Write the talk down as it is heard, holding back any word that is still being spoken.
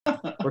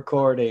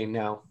Recording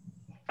now.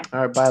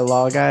 All right, by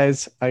law,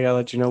 guys, I gotta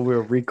let you know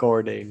we're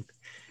recording.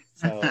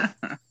 So,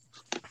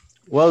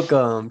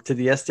 welcome to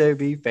the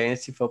SWB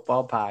Fantasy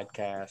Football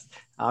Podcast.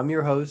 I'm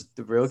your host,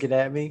 The Real Get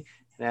At Me,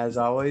 and as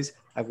always,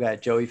 I've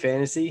got Joey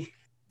Fantasy.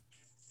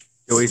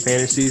 Joey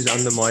Fantasies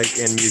on the mic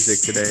and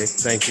music today.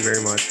 Thank you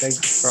very much.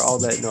 Thanks for all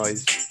that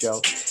noise,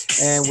 Joe.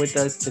 And with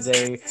us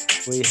today,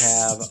 we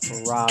have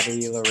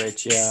Robbie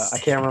Laricia. I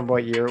can't remember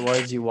what year it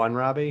was. You won,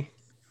 Robbie?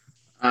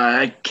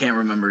 I can't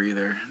remember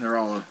either. They're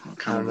all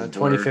kind of a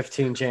blur.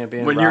 2015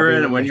 champion. When Robbie you're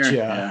in, Laricia. when you're,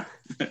 yeah.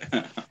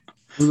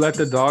 Who let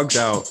the dogs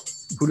out?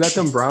 Who let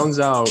them Browns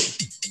out?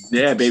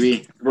 Yeah,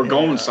 baby. We're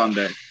going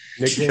Sunday.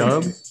 Nick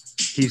Chubb?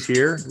 He's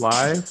here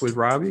live with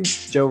Robbie.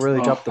 Joe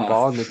really dropped the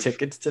ball on the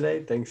tickets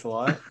today. Thanks a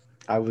lot.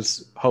 I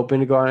was hoping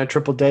to go on a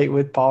triple date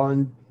with Paul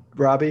and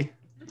Robbie.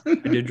 I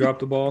did drop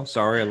the ball.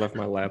 Sorry, I left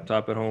my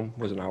laptop at home.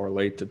 Was an hour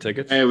late to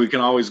tickets. Hey, we can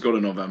always go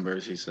to November,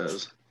 as he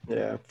says.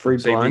 Yeah, free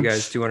Save blunts. you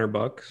guys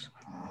 $200.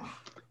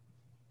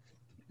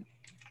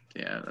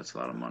 Yeah, that's a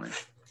lot of money.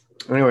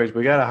 Anyways,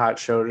 we got a hot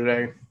show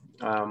today.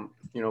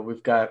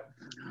 We've got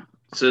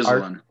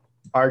Sizzling.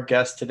 Our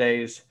guest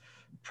today is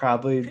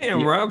probably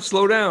Damn, Rob,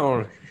 slow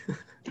down.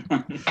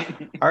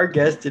 Our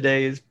guest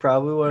today is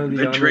probably one of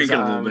the owners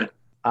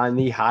on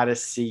the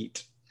hottest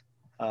seat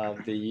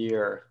of the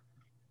year.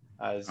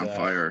 On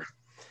fire.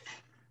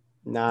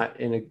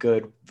 Not in a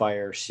good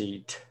fire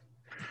seat.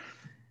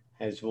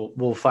 As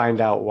we'll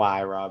find out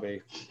why,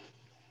 Robbie.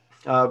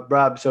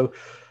 Rob, so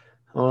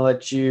I want to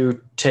let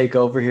you take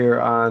over here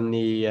on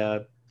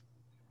the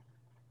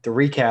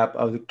recap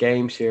of the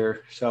games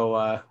here.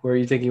 So where do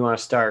you think you want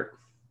to start?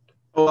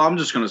 Well, I'm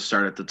just going to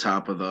start at the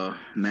top of the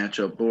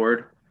matchup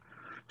board.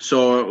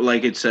 So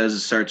like it says,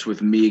 it starts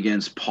with me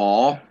against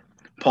Paul.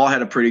 Paul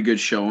had a pretty good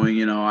showing.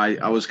 You know,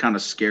 I was kind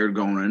of scared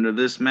going into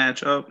this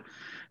matchup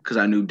because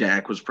I knew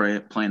Dak was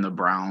playing the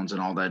Browns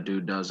and all that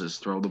dude does is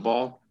throw the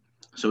ball.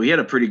 So he had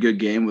a pretty good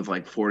game with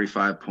like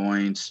 45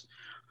 points.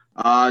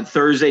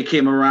 Thursday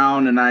came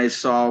around and I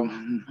saw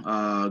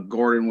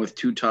Gordon with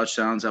 2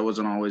 touchdowns. That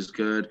wasn't always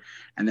good.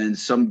 And then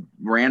some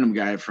random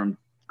guy from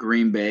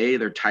Green Bay,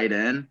 their tight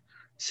end,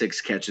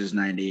 6 catches,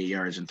 98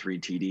 yards, and 3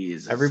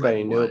 TDs.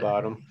 Everybody knew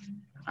about him.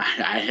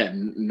 I had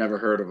never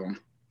heard of him.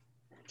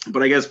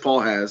 But I guess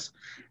Paul has.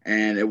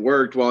 And it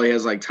worked while he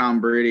has like Tom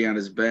Brady on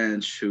his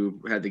bench who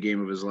had the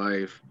game of his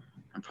life.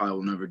 I probably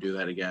will never do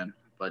that again.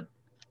 But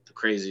the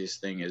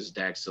craziest thing is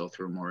Dak still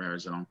threw more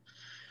yards than him.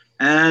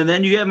 And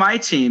then you get my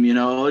team,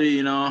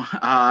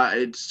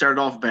 it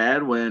started off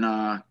bad when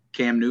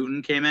Cam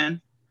Newton came in.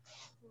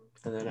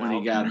 And then when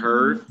he got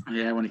hurt.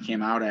 Yeah, when he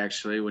came out,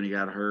 actually, when he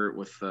got hurt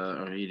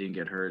he didn't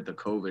get hurt. The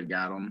COVID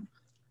got him.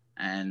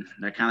 And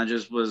that kind of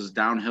just was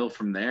downhill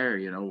from there,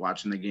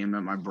 watching the game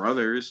at my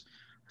brother's.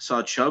 I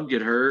saw Chubb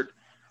get hurt.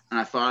 And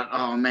I thought,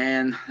 oh,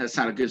 man, that's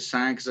not a good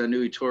sign because I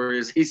knew he tore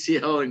his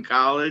ACL in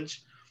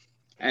college.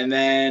 And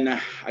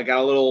then I got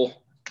a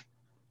little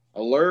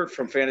alert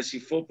from fantasy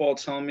football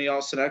telling me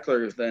Austin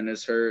Eckler then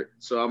is hurt.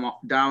 So I'm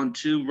down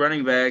 2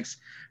 running backs,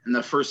 and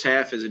the first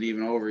half isn't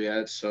even over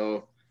yet.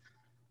 So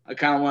I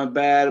kind of went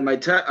bad.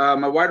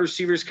 My wide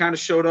receivers kind of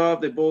showed up.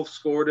 They both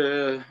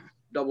scored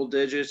double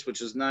digits,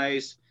 which is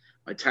nice.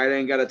 My tight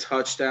end got a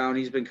touchdown.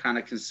 He's been kind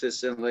of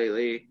consistent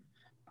lately.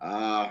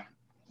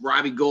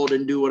 Robbie Gould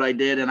didn't do what I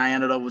did, and I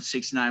ended up with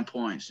 69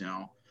 points.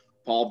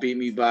 Paul beat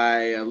me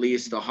by at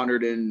least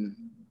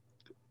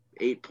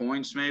 108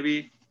 points,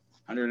 maybe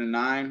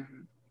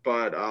 109.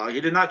 But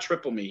he did not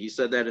triple me. He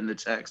said that in the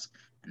text,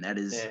 and that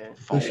is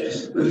false.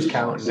 Who's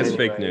counting? That's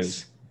fake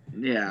news.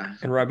 Yeah.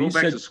 And Robbie,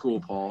 go back to school,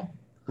 Paul.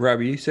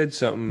 Robbie, you said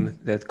something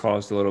that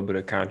caused a little bit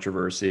of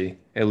controversy,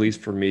 at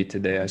least for me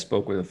today. I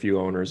spoke with a few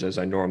owners, as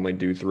I normally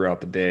do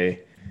throughout the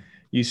day.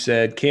 You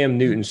said Cam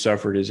Newton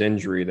suffered his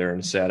injury there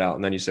and sat out.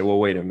 And then you said, well,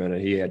 wait a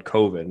minute. He had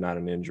COVID, not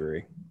an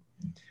injury.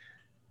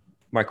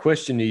 My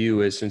question to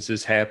you is, since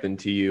this happened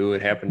to you,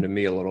 it happened to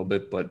me a little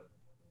bit, but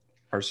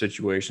our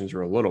situations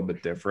are a little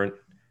bit different.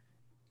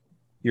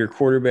 Your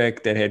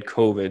quarterback that had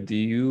COVID, do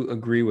you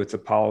agree with the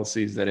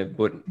policies that have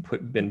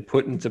been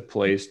put into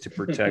place to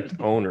protect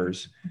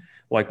owners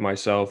like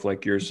myself,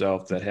 like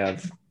yourself, that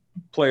have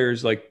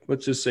players like,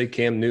 let's just say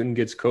Cam Newton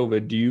gets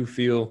COVID? Do you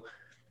feel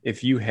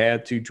if you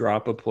had to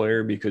drop a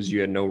player because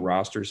you had no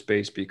roster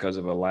space because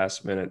of a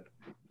last minute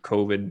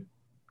COVID,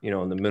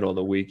 in the middle of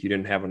the week, you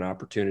didn't have an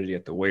opportunity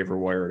at the waiver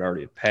wire, it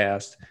already had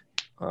passed.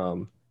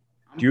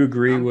 Do you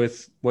agree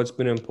with what's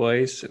been in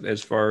place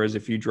as far as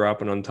if you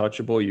drop an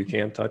untouchable, you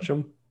can't touch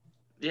them?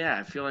 Yeah,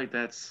 I feel like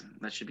that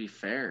should be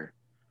fair.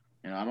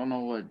 I don't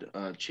know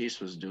what Chase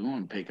was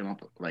doing, picking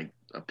up like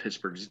a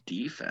Pittsburgh's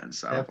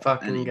defense out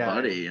of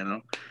anybody,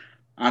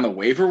 on the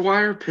waiver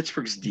wire,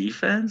 Pittsburgh's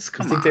defense.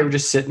 Come on, they were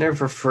just sitting there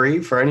for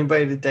free for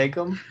anybody to take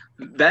them?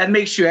 That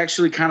makes you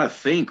actually kind of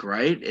think,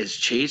 right? Is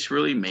Chase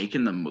really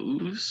making the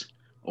moves,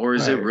 or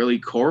is it really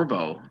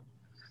Corbo?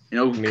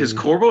 Because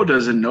Corbo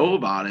doesn't know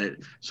about it.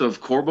 So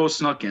if Corbo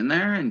snuck in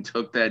there and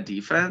took that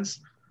defense,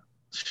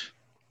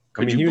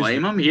 could you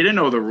blame him? He didn't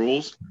know the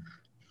rules.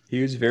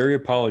 He was very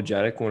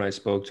apologetic when I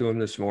spoke to him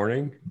this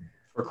morning.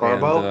 For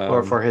Corbo And,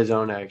 or for his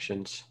own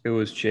actions? It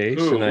was Chase,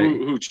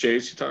 Who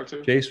Chase you talked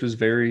to? Chase was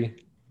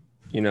very,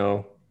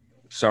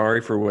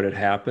 sorry for what had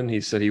happened.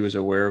 He said he was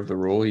aware of the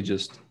rule. It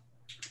just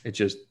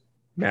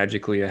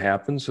magically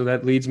happened. So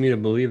that leads me to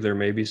believe there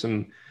may be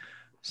some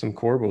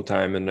Corbo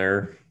time in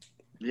there.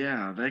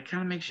 Yeah, that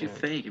kind of makes you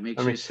think. It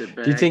makes you sit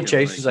back. Do you think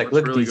Chase was like,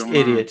 look at these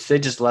idiots? On? They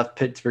just left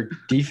Pittsburgh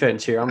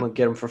defense here. I'm going to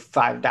get them for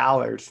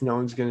 $5. No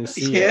one's going to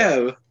see it.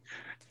 Yeah.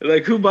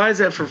 Like, who buys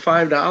that for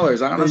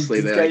 $5?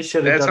 Honestly, these guys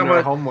should have done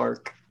their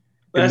homework.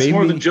 That's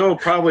more than Joe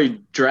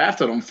probably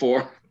drafted them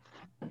for.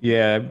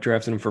 Yeah, I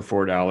drafted him for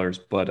 $4,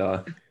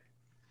 but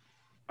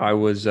I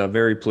was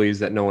very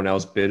pleased that no one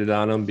else bidded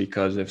on him,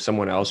 because if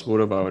someone else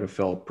would have, I would have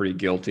felt pretty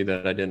guilty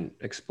that I didn't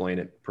explain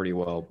it pretty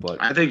well. But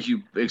I think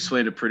you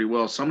explained it pretty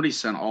well. Somebody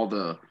sent all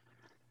the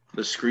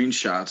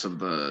screenshots of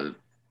the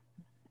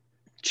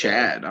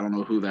chat. I don't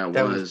know who that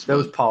was. That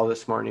was Paul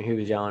this morning. He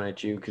was yelling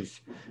at you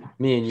because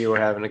me and you were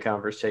having a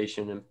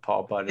conversation, and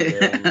Paul butted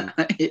in.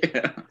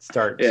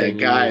 And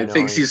guy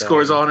thinks he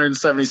scores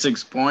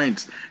 176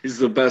 points. He's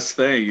the best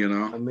thing,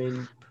 I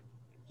mean,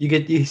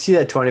 you see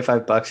that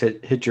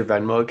 $25 hit your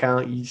Venmo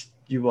account.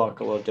 You walk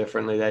a little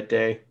differently that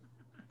day.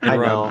 I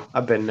know.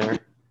 I've been there.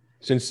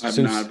 I've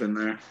not been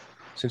there.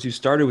 Since you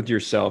started with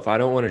yourself, I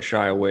don't want to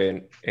shy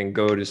away and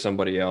go to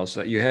somebody else.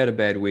 You had a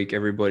bad week.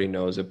 Everybody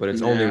knows it, but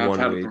it's only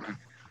 1 week.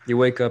 You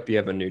wake up, you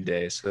have a new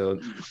day. So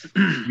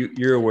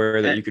you're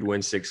aware that you could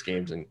win 6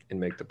 games and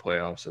make the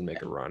playoffs and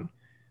make a run.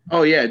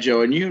 Oh yeah,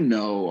 Joe, and you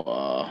know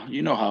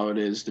how it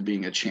is to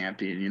being a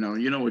champion. You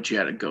know what you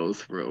had to go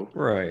through.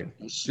 Right.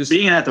 Just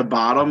being at the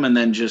bottom and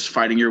then just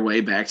fighting your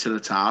way back to the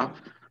top.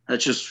 That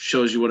just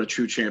shows you what a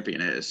true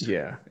champion is.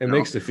 Yeah, it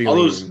makes the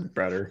feeling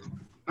better.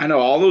 I know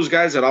all those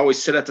guys that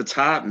always sit at the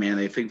top, man.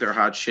 They think they're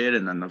hot shit,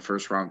 and then the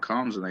first round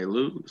comes and they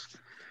lose.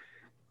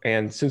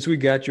 And since we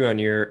got you on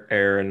your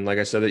air, and like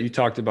I said, that you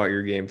talked about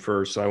your game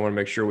first, so I want to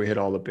make sure we hit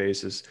all the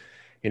bases.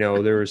 There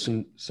were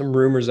some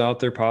rumors out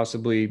there.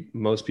 Possibly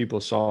most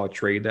people saw a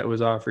trade that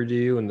was offered to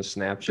you in the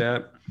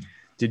Snapchat.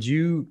 Did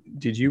you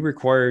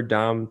require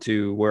Dom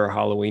to wear a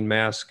Halloween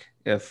mask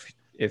if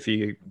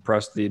he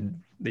pressed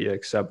the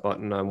accept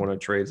button on one of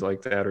trades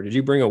like that, or did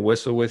you bring a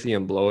whistle with you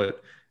and blow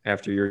it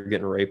after you're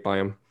getting raped by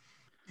him?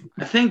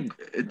 I think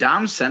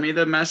Dom sent me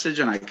the message,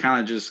 and I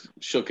kind of just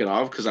shook it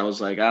off because I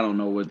was like, I don't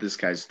know what this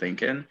guy's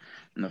thinking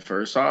in the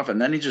first off, and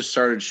then he just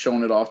started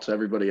showing it off to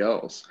everybody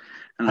else.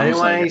 And I didn't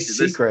want any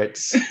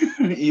secrets.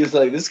 He was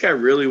like, this guy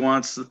really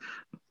wants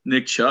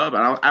Nick Chubb.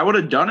 And I would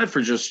have done it for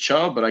just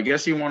Chubb, but I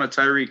guess he wanted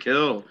Tyreek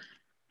Hill.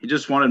 He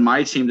just wanted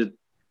my team to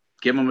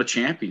give him a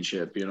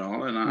championship, And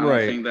I don't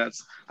think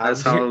that's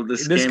how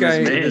this game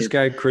is made. This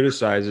guy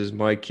criticizes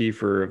Mike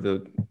Kiefer of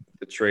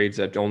the trades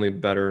that only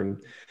better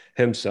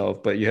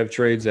himself, but you have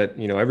trades that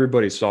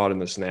everybody saw it in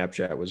the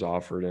Snapchat was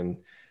offered, and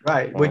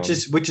right, which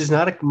is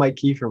not a Mike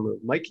Kiefer move.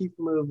 Mike Kiefer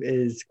move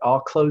is all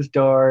closed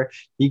door.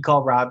 He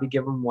called Robbie,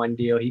 give him one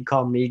deal. He'd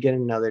call me, get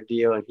another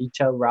deal, and he'd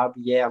tell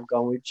Robbie, yeah, I'm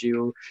going with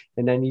you,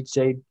 and then he'd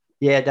say,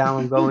 yeah, Dom,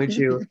 I'm going with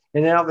you,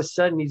 and then all of a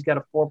sudden he's got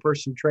a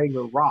 4-person trade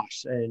with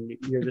Ross, and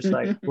you're just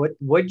like,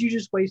 what'd you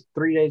just waste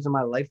 3 days of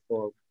my life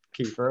for,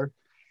 Kiefer?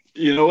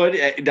 You know what,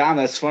 Don?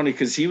 That's funny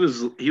because he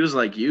was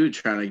like you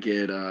trying to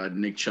get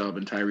Nick Chubb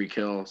and Tyreek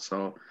Hill.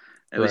 So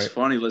it was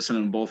funny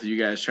listening to both of you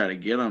guys try to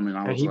get him,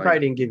 and he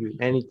probably didn't give you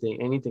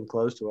anything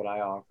close to what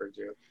I offered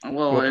you.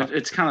 Well,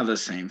 it's kind of the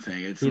same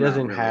thing. He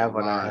doesn't really have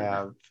what I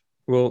have.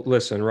 Well,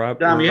 listen, Rob.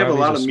 Dom, you have a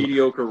lot of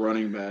mediocre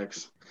running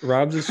backs.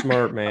 Rob's a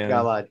smart man.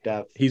 Got a lot of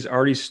depth. He's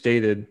already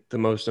stated the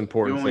most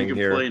important thing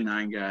here. You only can play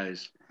 9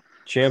 guys.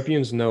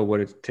 Champions know what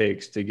it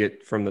takes to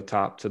get from the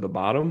top to the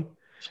bottom.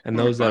 And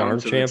those that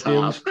aren't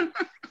champions,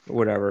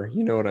 whatever,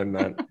 you know what I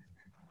meant.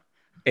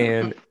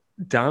 And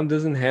Dom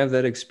doesn't have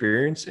that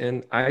experience.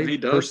 And I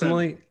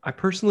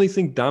personally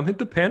think Dom hit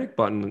the panic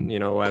button,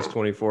 last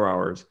 24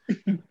 hours.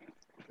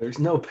 There's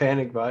no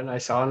panic button. I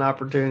saw an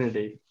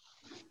opportunity.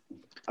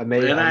 I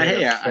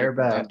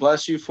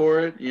bless you for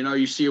it.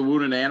 You see a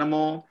wounded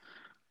animal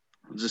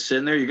just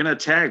sitting there, you're going to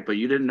attack, but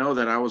you didn't know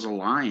that I was a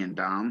lion,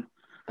 Dom.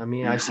 I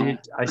mean, I see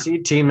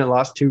a team that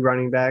lost 2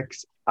 running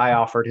backs. I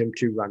offered him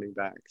 2 running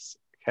backs.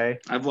 Okay.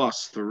 I've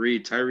lost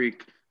 3.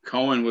 Tyreek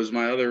Cohen was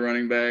my other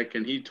running back,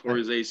 and he tore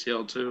his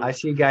ACL too. I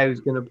see a guy who's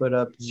going to put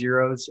up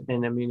zeros,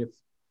 and I mean, if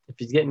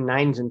he's getting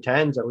 9s and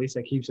 10s, at least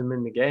that keeps him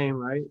in the game,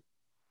 right?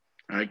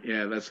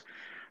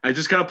 I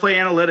just got to play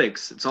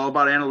analytics. It's all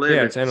about analytics.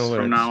 Yeah, it's analytics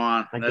from now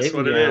on. That's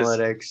what it is.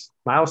 Analytics.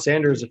 Miles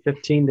Sanders, a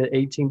 15 to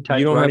 18 type.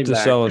 You don't have to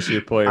sell us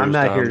your players. I'm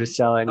not here to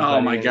sell anybody.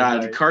 Oh my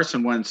God,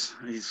 Carson Wentz,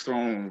 he's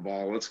throwing the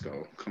ball. Let's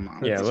go. Come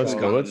on. Yeah, let's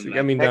go.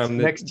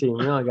 Next team.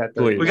 We only got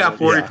 30 We got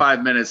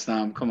 45 minutes,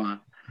 Tom. Come on.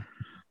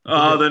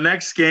 The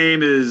next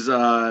game is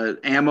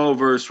Ammo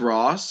versus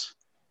Ross.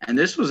 And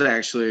this was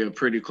actually a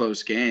pretty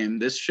close game.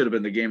 This should have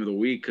been the game of the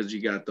week because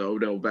you got the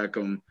Odell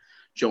Beckham,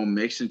 Joe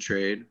Mixon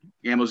trade.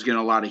 Ammo's getting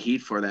a lot of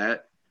heat for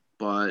that.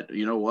 But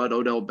you know what?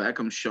 Odell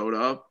Beckham showed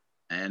up,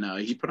 and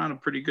he put on a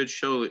pretty good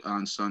show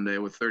on Sunday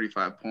with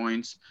 35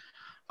 points.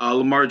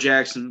 Lamar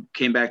Jackson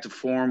came back to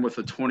form with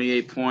a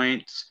 28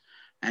 points.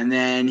 And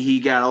then he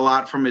got a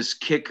lot from his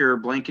kicker,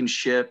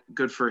 Blankenship.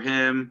 Good for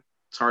him.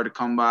 It's hard to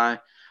come by.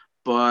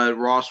 But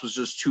Ross was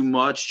just too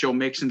much. Joe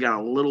Mixon got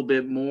a little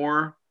bit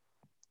more.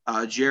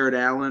 Jared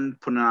Allen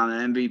putting on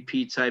an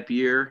MVP type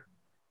year.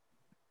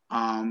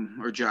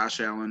 Or Josh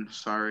Allen,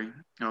 sorry.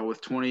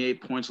 With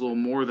 28 points, a little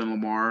more than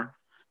Lamar.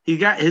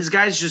 His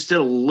guys just did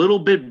a little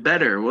bit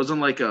better. It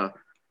wasn't like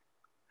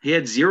he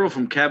had 0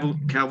 from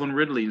Calvin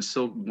Ridley and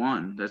still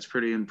won. That's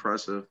pretty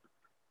impressive.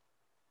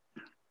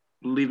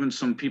 Leaving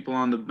some people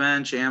on the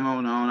bench.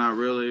 Ammo, no, not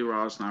really.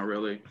 Ross, not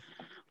really.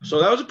 So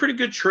that was a pretty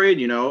good trade,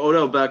 you know.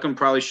 Odell Beckham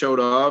probably showed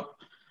up.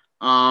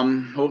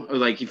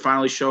 He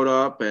finally showed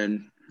up.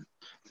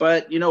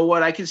 But you know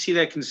what? I can see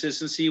that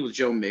consistency with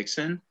Joe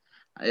Mixon.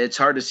 It's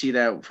hard to see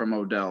that from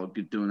Odell,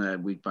 doing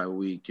that week by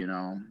week, you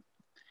know.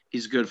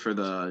 He's good for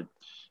the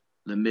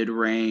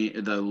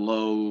mid-range, the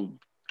low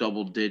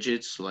double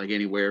digits, like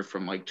anywhere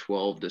from like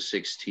 12 to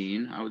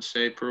 16, I would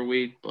say, per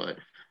week. But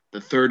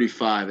the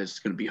 35 is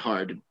going to be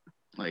hard to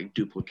like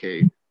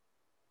duplicate,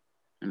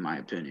 in my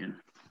opinion.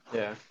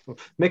 Yeah,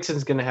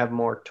 Mixon's going to have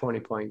more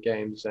 20-point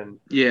games than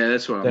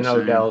that's what I'm saying.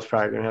 Odell's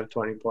probably going to have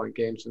 20-point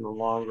games in the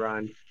long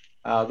run.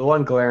 The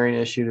one glaring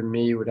issue to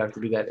me would have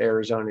to be that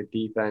Arizona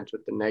defense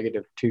with the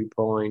 -2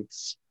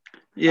 points.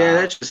 Yeah,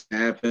 that just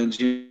happens.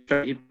 He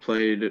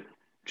played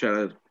try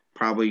to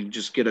probably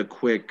just get a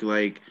quick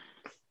like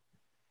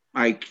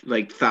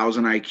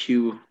 1,000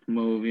 IQ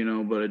move, you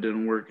know, but it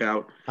didn't work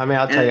out. I mean,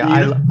 I'll tell you,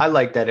 I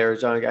like that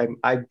Arizona game.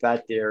 I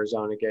bet the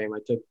Arizona game. I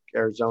took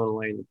Arizona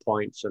laying the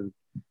points, and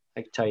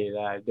I can tell you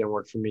that it didn't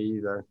work for me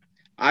either.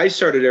 I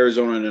started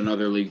Arizona in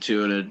another league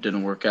too, and it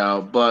didn't work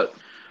out. But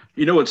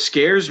you know what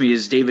scares me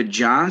is David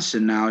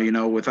Johnson now. You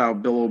know,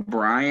 without Bill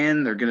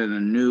O'Brien, they're getting a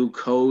new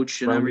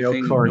coach and Romeo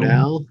everything.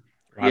 Cornell.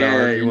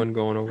 Everyone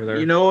going over there.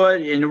 You know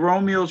what? And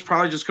Romeo's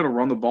probably just going to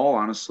run the ball,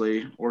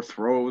 honestly, or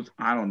throw.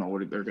 I don't know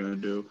what they're going to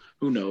do.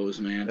 Who knows,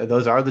 man?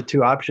 Those are the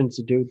two options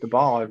to do with the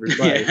ball every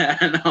play.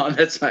 Yeah, no,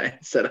 that's why I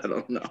said I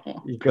don't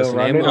know. You go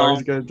run it or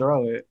he's going to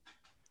throw it.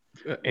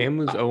 Am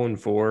was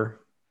 0-4,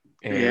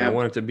 and I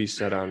want it to be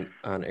said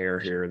on air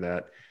here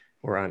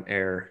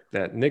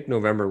that Nick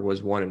November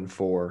was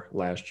 1-4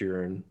 last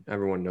year, and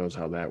everyone knows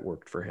how that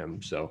worked for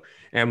him. So,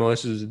 Amo,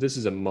 this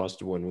is a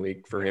must-win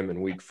week for him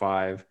in week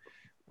 5.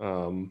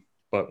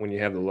 But when you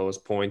have the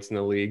lowest points in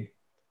the league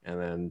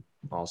and then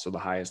also the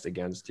highest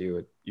against you,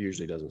 it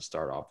usually doesn't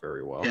start off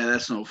very well. Yeah,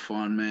 that's no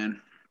fun, man.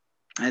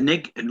 And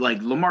Nick,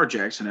 like Lamar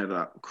Jackson had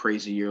a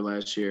crazy year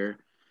last year,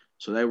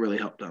 so that really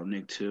helped out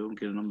Nick too,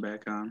 getting him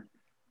back on.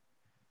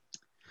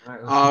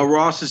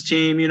 Ross's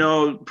team, you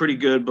know, pretty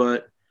good,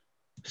 but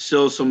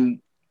still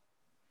some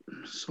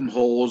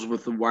holes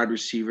with the wide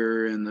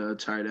receiver and the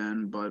tight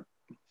end, but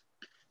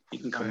he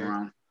can come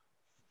around.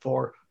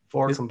 Four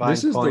combined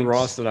This is points. the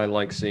Ross that I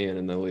like seeing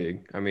in the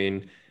league. I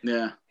mean,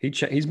 yeah,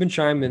 he's been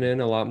chiming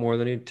in a lot more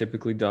than he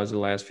typically does the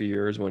last few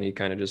years when he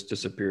kind of just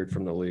disappeared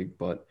from the league.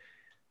 But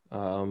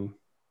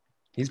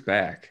he's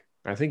back.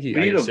 I think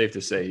it's safe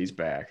to say he's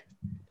back.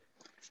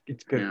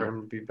 It's good for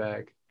him to be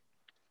back.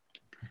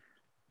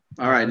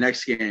 All right,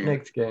 next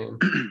game.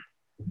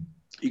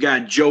 You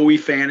got Joey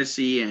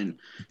Fantasy and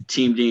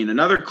Team Dean.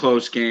 Another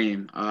close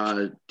game.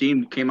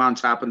 Dean came on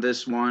top of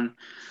this one.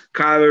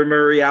 Kyler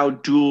Murray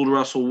outdueled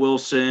Russell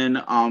Wilson.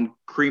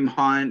 Kareem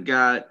Hunt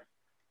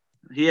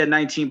he had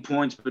 19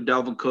 points, but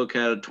Dalvin Cook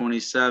had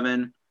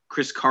 27.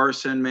 Chris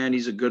Carson, man,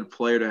 he's a good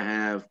player to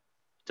have.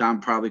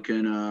 Don probably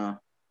can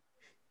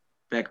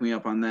back me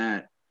up on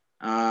that.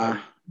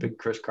 Big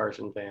Chris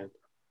Carson fan.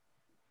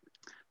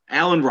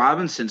 Allen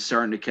Robinson's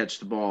starting to catch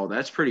the ball.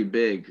 That's pretty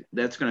big.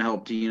 That's going to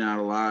help Dean out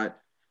a lot.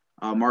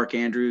 Mark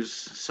Andrews,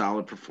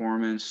 solid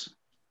performance.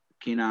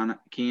 Keenan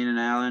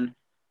Allen,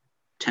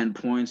 10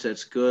 points.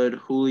 That's good.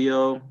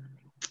 Julio,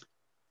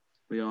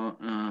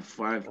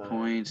 5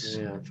 points.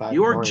 Yeah, 5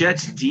 Your points.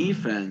 Jets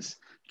defense.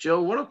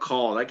 Joe, what a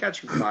call. That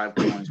got you 5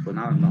 points, but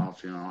not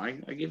enough. You know,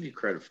 I give you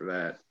credit for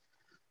that.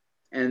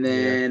 And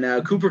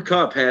then Cooper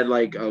Kupp had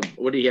what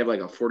did he have, like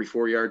a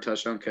 44-yard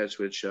touchdown catch,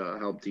 which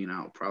helped Dean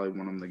out. Probably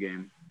won him the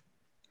game.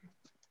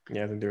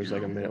 Yeah, I think there was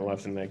like a minute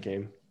left in that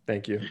game.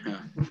 Thank you. Yeah.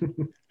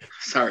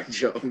 Sorry,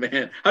 Joe,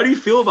 man. How do you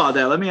feel about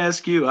that? Let me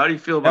ask you. How do you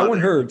feel about that? That one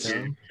hurts.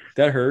 Yeah.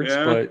 That hurts,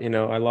 Yeah. but, you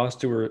know, I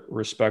lost to a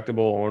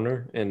respectable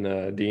owner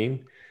in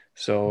Dean.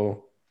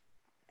 So,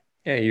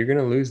 yeah, you're going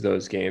to lose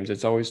those games.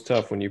 It's always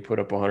tough when you put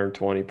up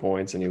 120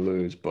 points and you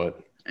lose. But,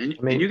 and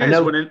I mean, you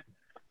guys wouldn't.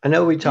 I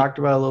know we talked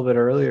about it a little bit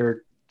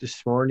earlier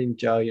this morning,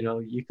 Joe. You know,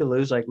 you could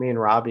lose like me and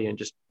Robbie and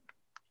just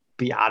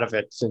be out of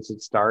it since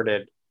it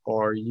started.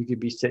 Or you could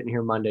be sitting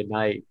here Monday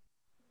night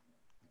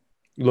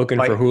looking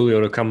for Julio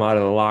to come out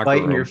of the locker room.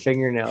 Biting your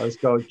fingernails.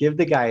 Go give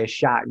the guy a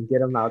shot and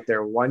get him out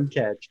there. 1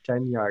 catch,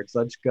 10 yards.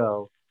 Let's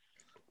go.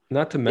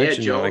 Not to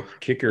mention, Joe, my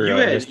kicker.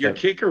 Your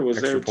kicker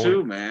was there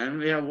too,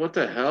 man. Yeah, what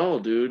the hell,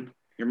 dude?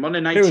 Your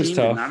Monday night team did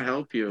not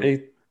help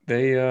you.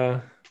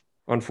 They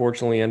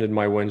unfortunately ended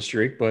my win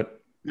streak,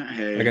 but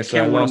hey, like I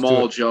said, can't win them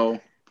all, Joe.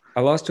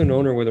 I lost to an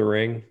owner with a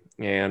ring,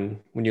 and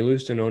when you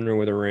lose to an owner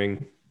with a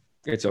ring,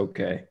 it's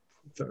okay.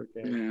 It's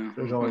okay. Yeah.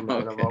 There's only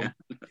 9 of them.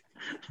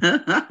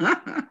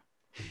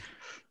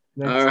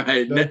 All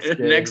right,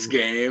 next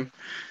game. game.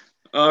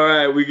 All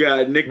right, we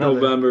got Nick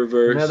November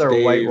versus another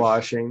Dave.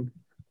 whitewashing.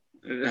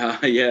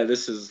 Yeah,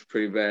 this is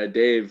pretty bad.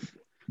 Dave,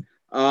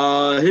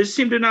 his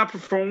team did not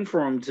perform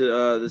for him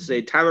to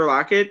say Tyler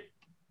Lockett.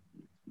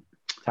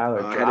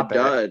 Tyler had a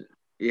dud.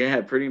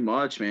 Yeah, pretty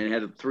much, man. He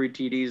had 3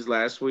 TDs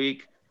last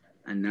week,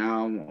 and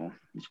now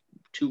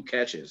 2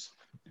 catches.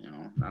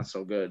 Not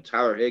so good.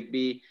 Tyler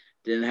Higbee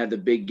didn't have the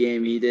big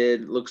game he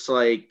did. Looks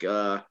like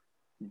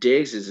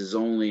Diggs is his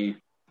only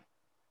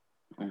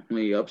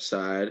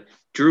upside.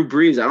 Drew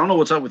Brees, I don't know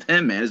what's up with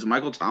him, man. Is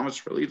Michael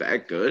Thomas really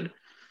that good?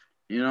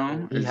 Is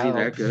he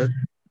that good?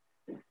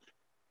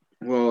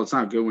 Well, it's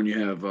not good when you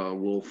have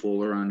Will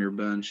Fuller on your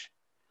bench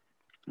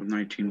with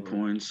 19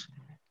 points.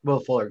 Will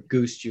Fuller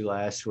goosed you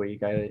last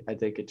week. I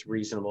think it's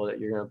reasonable that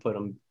you're going to put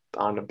him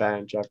on the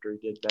bench after he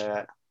did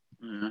that.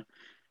 Yeah.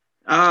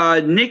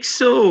 Nick's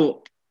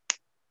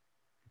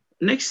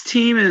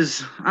team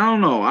is, I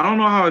don't know. I don't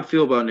know how I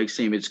feel about Nick's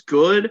team. It's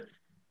good,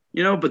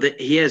 but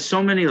he has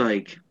so many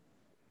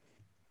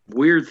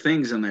weird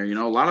things in there.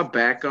 A lot of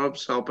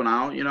backups helping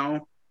out,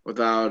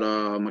 without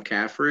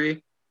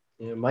McCaffrey.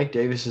 Yeah, Mike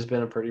Davis has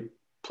been a pretty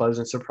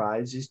pleasant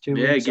surprise these 2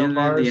 weeks so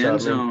far. In the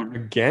end zone.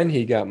 Again,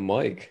 he got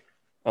Mike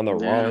on the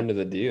raw end of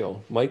the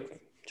deal. Mike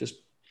just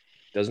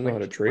doesn't know how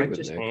to trade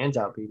with Nick. Hands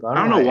out people. I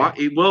don't know why.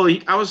 Well,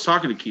 I was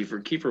talking to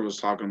Kiefer. Kiefer was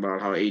talking about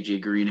how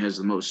AJ Green has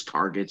the most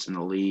targets in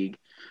the league.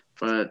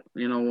 But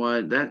you know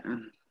what? I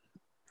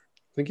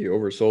think he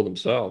oversold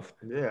himself.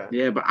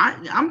 Yeah, but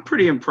I'm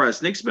pretty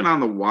impressed. Nick's been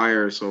on the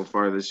wire so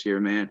far this year,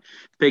 man.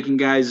 Picking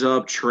guys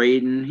up,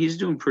 trading. He's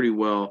doing pretty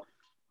well.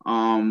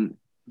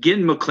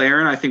 Getting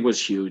McLaren, I think,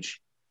 was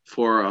huge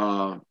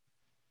for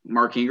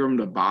Mark Ingram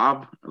to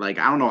Bob. I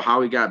don't know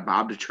how he got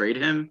Bob to trade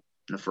him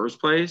in the first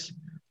place,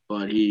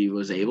 but he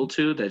was able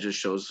to. That just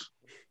shows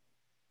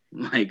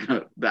I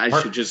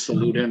should just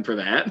salute him for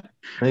that.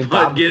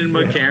 But getting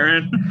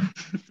McCarron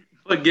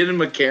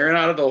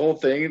out of the whole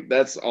thing,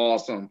 that's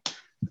awesome.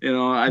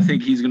 I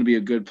think he's going to be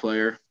a good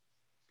player.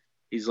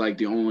 He's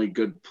the only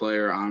good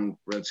player on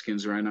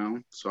Redskins right now.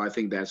 So I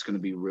think that's going to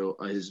be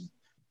his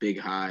big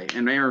high.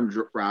 And Aaron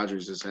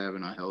Rodgers is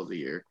having a hell of a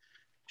year.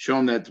 Show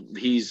him that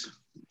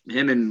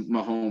him and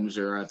Mahomes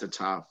are at the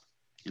top.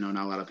 Not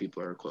a lot of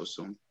people are close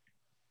to him.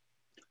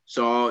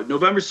 So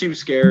November seems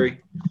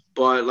scary,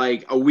 but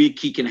a week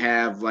he can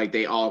have,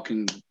 they all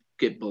can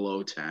get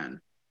below 10.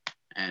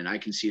 And I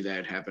can see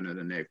that happening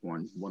to Nick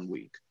one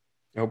week.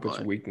 I hope it's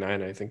week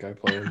 9. I think I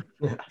play him.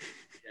 Yeah.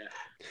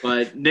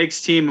 But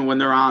Nick's team, when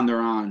they're on, they're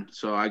on.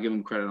 So I give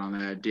him credit on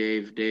that.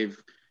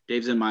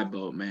 Dave's in my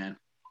boat, man.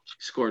 He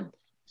scored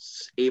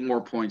 8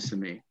 more points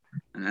than me,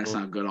 and that's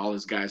not good. All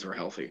his guys are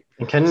healthy.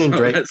 And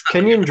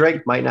Kenyon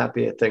Drake might not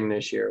be a thing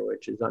this year,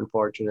 which is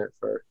unfortunate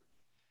for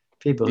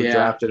people who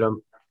drafted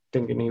him,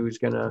 thinking he was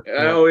gonna.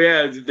 Oh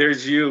yeah,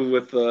 there's you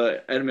with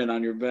Edmund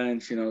on your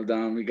bench.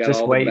 Dom. We got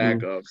just all the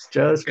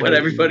backups. Got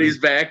everybody's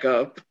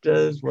backup.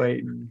 Just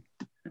waiting.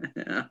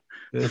 Yeah.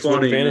 That's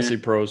what Fantasy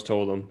Pros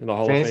told him in the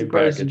Hall of Fame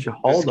package.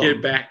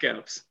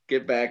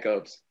 Get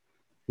backups.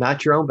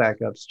 Not your own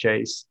backups,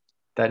 Chase.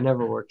 That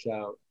never works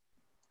out.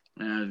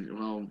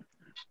 All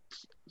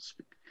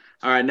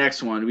right,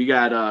 next one. We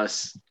got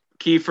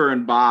Kiefer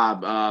and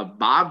Bob.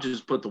 Bob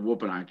just put the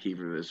whooping on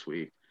Kiefer this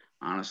week.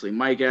 Honestly,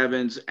 Mike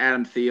Evans,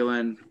 Adam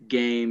Thielen,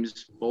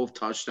 games, both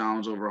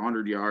touchdowns, over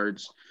 100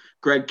 yards.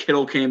 Greg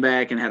Kittle came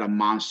back and had a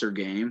monster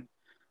game.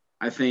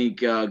 I think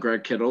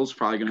Greg Kittle's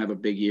probably going to have a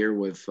big year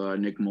with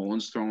Nick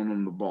Mullins throwing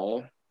him the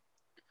ball. I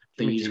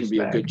think he's going to be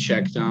a good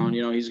check down.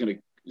 He's going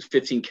to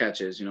 15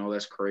 catches.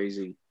 That's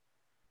crazy.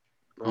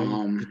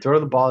 Throw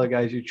the ball to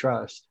guys you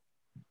trust.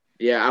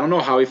 Yeah, I don't know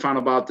how he found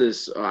about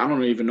this. I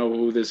don't even know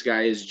who this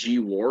guy is. G.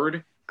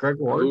 Ward? Greg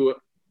Ward?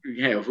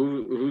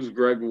 Who's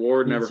Greg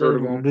Ward? Never heard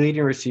of him.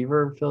 Leading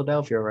receiver in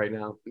Philadelphia right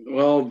now.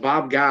 Well,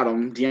 Bob got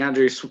him.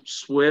 DeAndre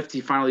Swift,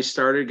 he finally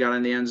started, got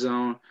in the end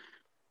zone.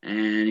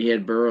 And he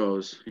had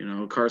Burrows.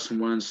 Carson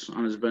Wentz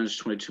on his bench,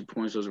 22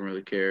 points, doesn't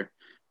really care.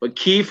 But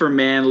Kiefer,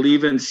 man,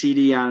 leaving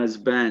CD on his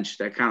bench,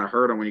 that kind of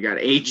hurt him when you got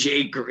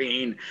AJ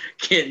Green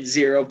getting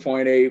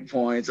 0.8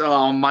 points.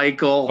 Oh,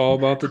 Michael. All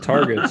about the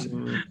targets.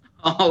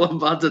 All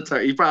about the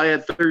target. He probably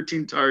had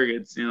 13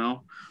 targets,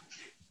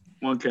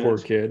 One catch. Poor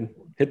kid.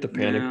 Hit the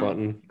panic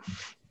button.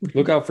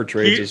 Look out for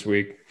trades this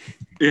week.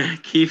 Yeah,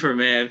 Kiefer,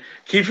 man.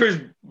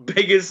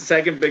 Kiefer's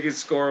second biggest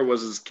scorer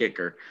was his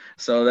kicker.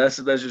 So that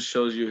just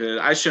shows you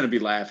I shouldn't be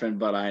laughing,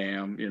 but I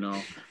am.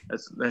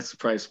 That's the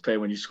price to pay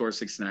when you score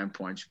 69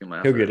 points. You can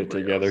laugh. He'll get it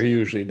together. He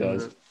usually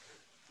does.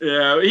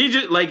 Yeah, he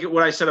just like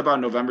what I said about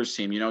November's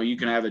team. You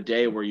can have a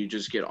day where you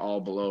just get all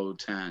below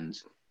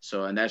 10s.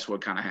 So, and that's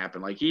what kind of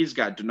happened. He's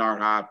got Denard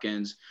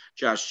Hopkins,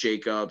 Josh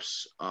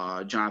Jacobs,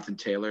 Jonathan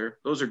Taylor.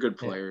 Those are good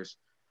players,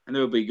 and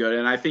they'll be good.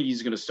 And I think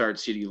he's going to start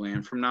CeeDee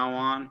Lamb from now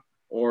on,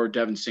 or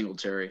Devin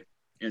Singletary.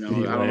 I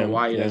don't know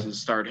why he doesn't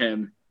start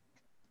him.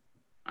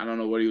 I don't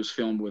know what he was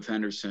filmed with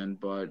Henderson,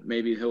 but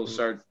maybe he'll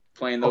start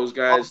playing those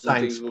guys. All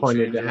signs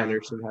pointed to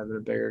Henderson having a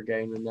bigger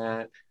game than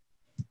that.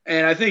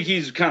 And I think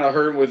he's kind of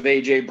hurt with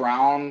AJ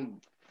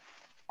Brown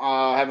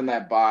having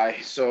that bye.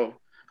 So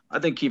I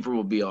think Kiefer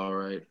will be all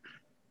right.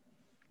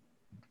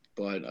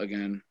 But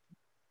again,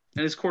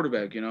 and his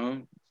quarterback,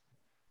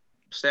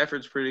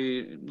 Stafford's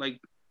pretty like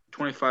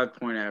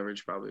 25-point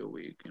average probably a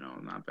week.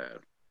 Not bad.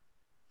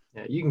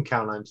 Yeah, you can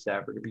count on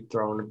Stafford to be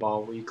throwing the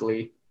ball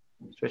weekly,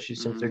 especially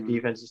since their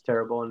defense is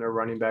terrible and their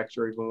running backs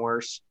are even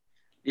worse.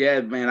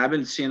 Yeah, man, I've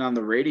been seeing on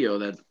the radio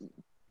that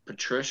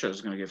Patricia is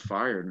going to get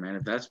fired, man.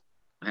 If that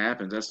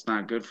happens, that's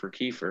not good for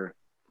Kiefer.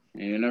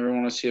 And you never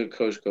want to see a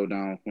coach go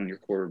down when you're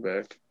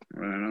quarterback.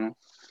 I don't know.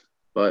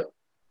 But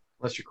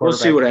Unless your we'll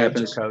quarterback see what hates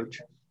happens. your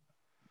coach.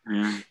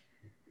 Yeah.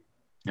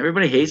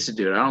 Everybody hates the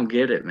dude. I don't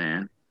get it,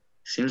 man.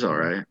 Seems all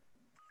right.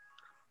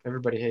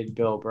 Everybody hates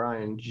Bill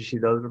O'Brien. Did you see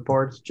those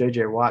reports?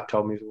 J.J. Watt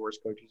told me he's the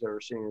worst coach he's ever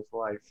seen in his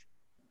life.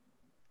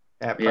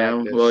 At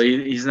practice. Well,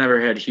 he's never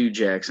had Hugh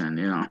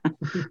Jackson,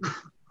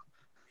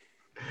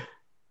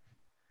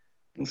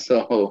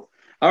 So,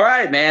 all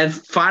right, man.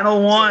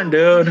 Final one,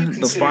 dude.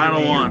 The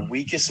final one. Your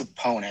weakest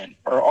opponent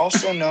are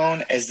also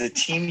known as the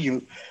team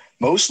you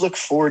most look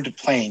forward to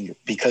playing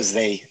because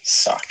they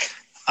suck.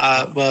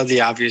 Well,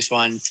 the obvious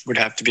one would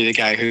have to be the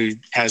guy who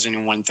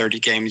hasn't won 30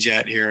 games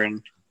yet here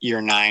in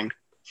year 9.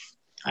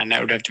 And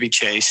that would have to be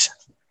Chase.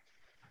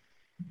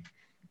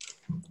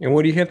 And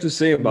what do you have to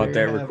say about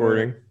that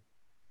recording?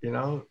 It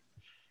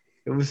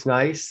was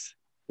nice.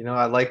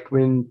 I like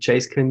when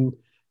Chase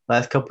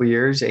last couple of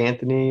years,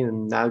 Anthony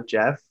and now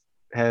Jeff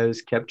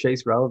has kept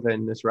Chase relevant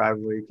in this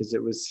rivalry because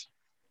it was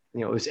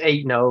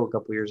 8-0 a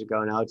couple of years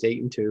ago. Now it's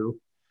 8-2.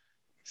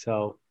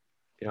 So,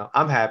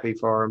 I'm happy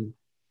for him.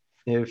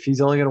 If he's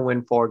only going to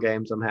win 4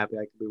 games, I'm happy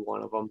I could be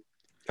one of them.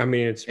 I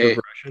mean, it's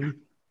progression.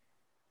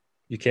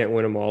 You can't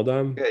win them all,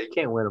 Dom. Yeah, you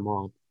can't win them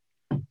all.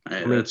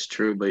 Hey, that's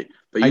true, but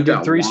I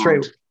do 3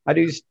 straight. I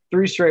do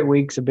 3 straight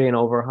weeks of being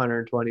over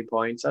 120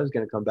 points. I was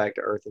going to come back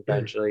to earth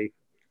eventually.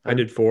 I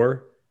did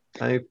 4.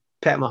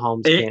 Pat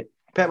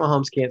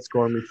Mahomes can't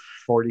score me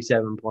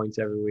 47 points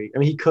every week. I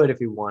mean, he could if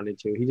he wanted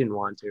to. He didn't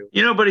want to.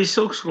 But he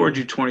still scored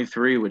you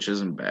 23, which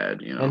isn't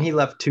bad. And he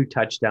left 2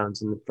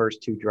 touchdowns in the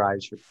first 2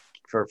 drives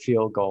for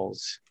field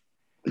goals.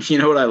 You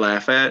know what I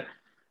laugh at?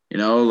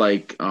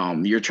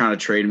 You're trying to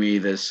trade me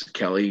this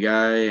Kelly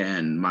guy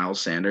and Miles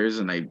Sanders,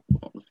 and they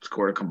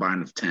scored a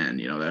combined of 10.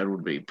 That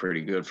would be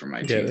pretty good for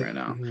my team right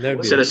now.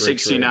 Instead of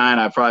 69,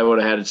 I probably would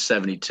have had it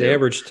 72. They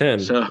average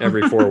 10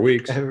 every 4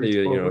 weeks.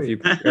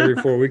 Every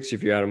 4 weeks,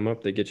 if you add them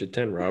up, they get you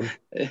 10, Rob.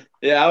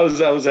 Yeah, I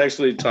was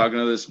actually talking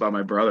to this about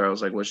my brother. I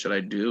was like, what should I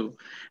do?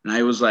 And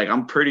I was like,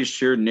 I'm pretty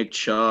sure Nick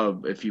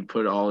Chubb, if you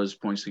put all his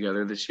points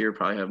together this year,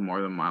 probably have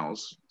more than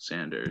Miles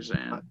Sanders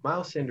and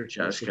Miles Sanders,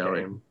 Josh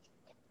Kelly.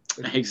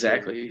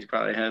 Exactly. He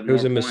probably had more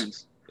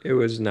points. It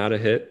was not a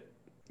hit.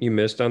 You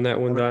missed on that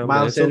one, Dom.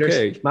 Miles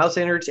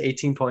Sanders,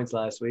 18 points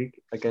last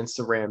week against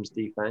the Rams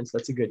defense.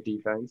 That's a good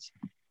defense.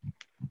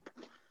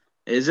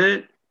 Is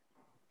it?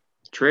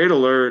 Trade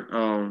alert.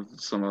 Oh,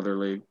 some other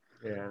league.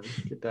 Yeah,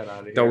 get that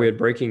out of here. Thought we had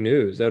breaking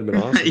news. That would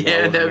have been awesome.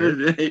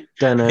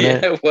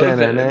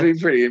 That'd be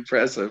pretty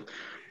impressive.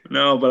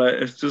 No, but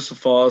it's just a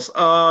false.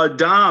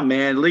 Dom,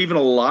 man, leaving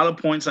a lot of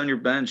points on your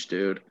bench,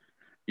 dude.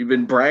 You've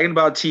been bragging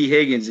about T.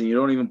 Higgins, and you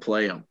don't even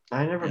play him.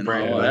 I never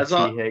bragged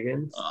about T.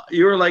 Higgins.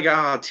 You were like,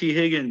 T.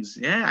 Higgins.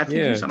 Yeah, I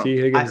think he's on T.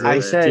 Higgins. I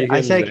said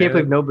I can't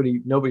believe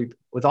nobody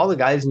with all the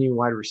guys needing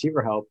wide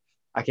receiver help.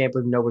 I can't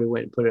believe nobody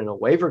went and put in a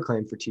waiver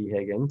claim for T.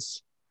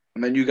 Higgins.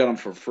 And then you got him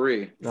for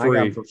free. I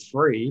got him for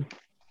free.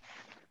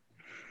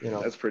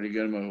 That's pretty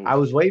good move. I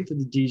was waiting for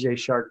the DJ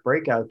Shark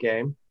breakout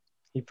game.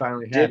 He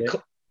finally had it.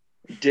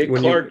 Dick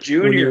Clark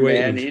Jr.,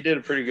 man, he did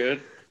it pretty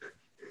good.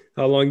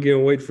 How long you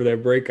gonna wait for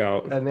that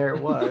breakout? And there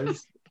it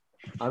was.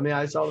 I mean,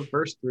 I saw the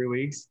first 3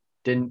 weeks.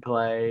 Didn't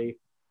play.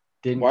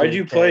 Why'd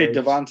you play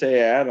Devontae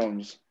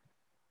Adams?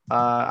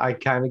 I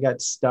kind of got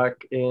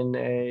stuck in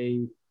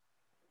a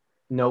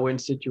no-win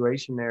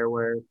situation there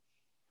where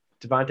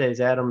Devontae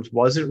Adams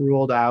wasn't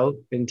ruled out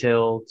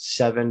until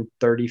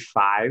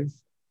 7:35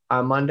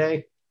 on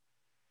Monday.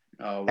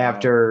 Oh, wow.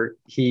 After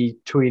he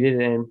tweeted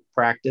in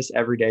practice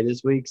every day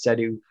this week, said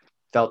he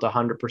felt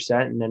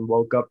 100%, and then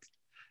woke up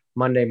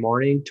Monday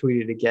morning,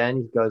 tweeted again.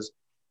 He goes,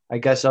 I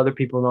guess other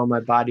people know my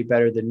body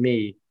better than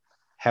me.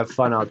 Have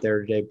fun out there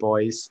today,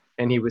 boys.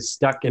 And he was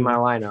stuck in my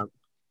lineup.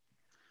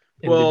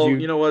 Well,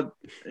 you know what?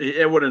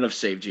 It wouldn't have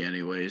saved you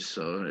anyways,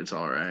 so it's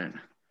all right.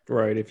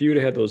 Right. If you would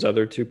have had those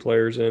other 2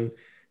 players in,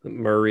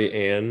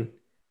 Murray and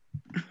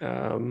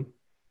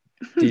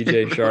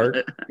DJ Shark,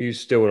 you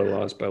still would have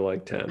lost by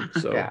like 10.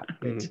 So yeah,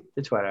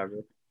 it's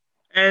whatever.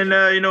 And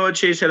you know what?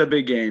 Chase had a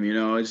big game.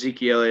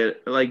 Ezekiel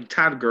Elliott, like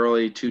Todd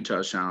Gurley, 2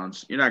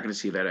 touchdowns. You're not going to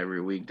see that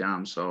every week,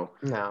 Dom. So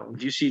no,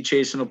 if you see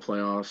Chase in the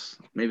playoffs,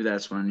 maybe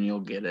that's when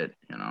you'll get it.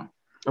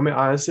 I mean,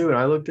 honestly, when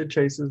I looked at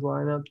Chase's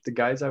lineup, the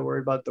guys I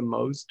worried about the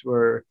most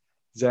were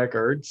Zach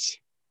Ertz,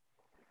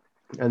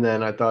 and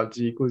then I thought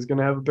Zeke was going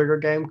to have a bigger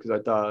game because I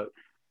thought,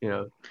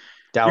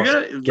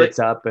 Dallas gets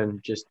up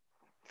and just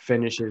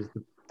finishes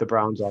the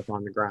Browns up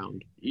on the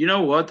ground. You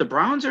know what? The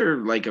Browns are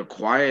like a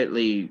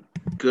quietly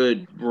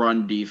good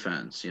run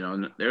defense. You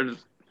know, there's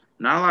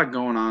not a lot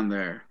going on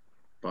there.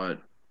 But,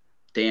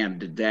 damn,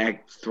 did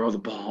Dak throw the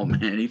ball,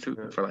 man? He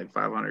threw for like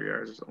 500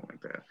 yards or something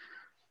like that.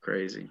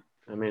 Crazy.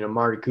 I mean,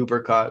 Amari Cooper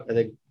caught, I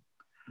think,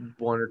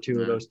 one or two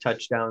of those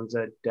touchdowns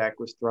that Dak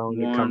was throwing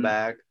to come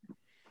back.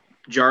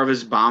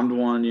 Jarvis bombed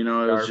one, you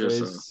know. It was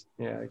just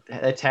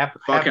that's half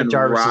fucking of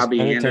Jarvis's, Robbie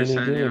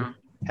Anderson, you know.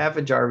 Half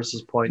of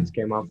Jarvis's points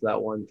came off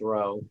that one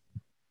throw.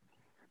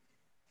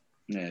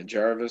 Yeah,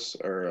 Jarvis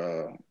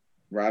or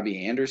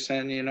Robbie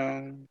Anderson, you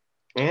know.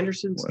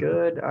 Anderson's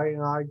good.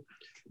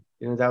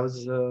 That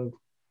was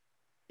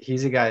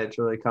he's a guy that's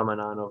really coming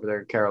on over there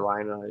in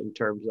Carolina in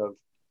terms of,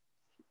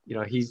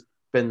 he's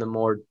been the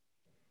more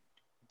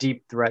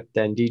deep threat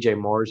than DJ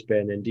Moore's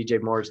been, and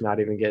DJ Moore's not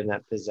even getting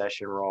that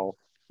possession role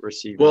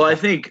receiving. Well, I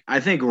think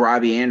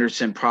Robbie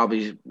Anderson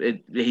probably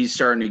he's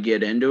starting to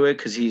get into it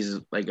because he's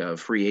like a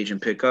free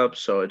agent pickup.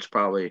 So it's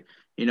probably,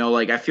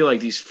 I feel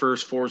like these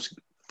first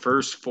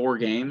four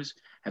games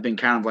have been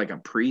kind of like a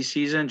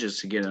preseason just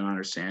to get an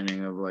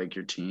understanding of like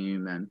your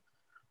team and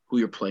who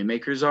your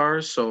playmakers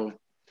are. So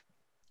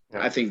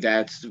I think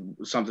that's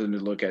something to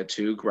look at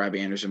too. Robbie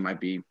Anderson might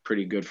be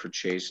pretty good for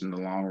Chase in the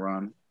long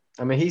run.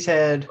 I mean, he's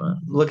had,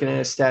 looking at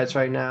his stats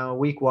right now,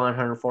 week 1,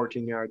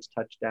 114 yards,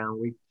 touchdown.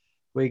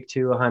 Week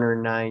 2,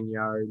 109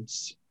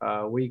 yards.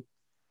 Week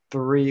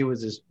 3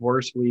 was his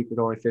worst week with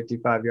only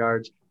 55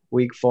 yards.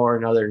 Week 4,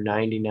 another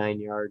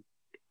 99-yard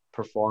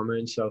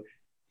performance. So,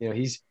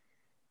 he's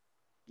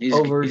seeing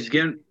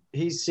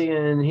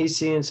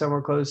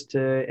somewhere close to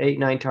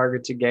 8-9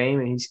 targets a game,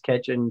 and he's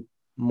catching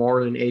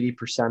more than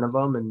 80% of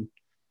them, and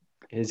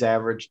his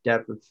average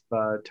depth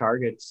of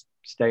targets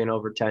staying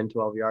over 10,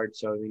 12 yards.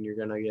 So I mean, you're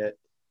gonna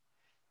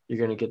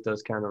get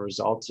those kind of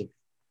results if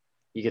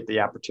you get the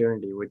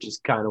opportunity, which is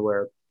kind of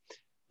where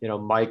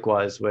Mike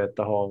was with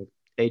the whole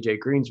AJ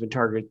Green's been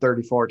targeted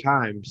 34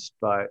 times,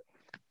 but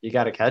you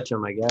got to catch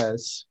them, I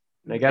guess.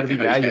 They got to be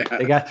valuable.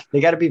 They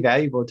got to be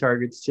valuable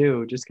targets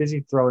too. Just because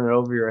you're throwing it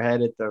over your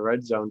head at the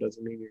red zone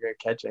doesn't mean you're gonna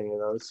catch any of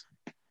those.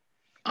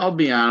 I'll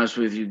be honest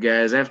with you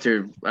guys.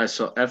 After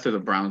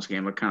the Browns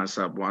game, I kind of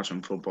stopped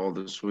watching football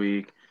this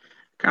week.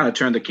 Kind of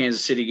turned the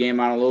Kansas City game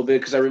on a little bit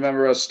because I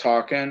remember us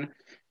talking.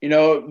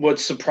 What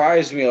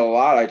surprised me a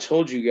lot, I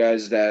told you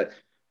guys that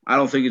I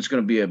don't think it's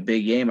going to be a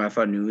big game. I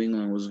thought New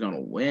England was going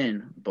to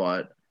win,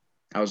 but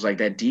I was like,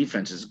 that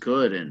defense is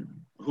good. And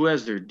who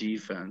has their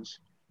defense?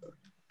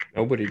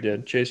 Nobody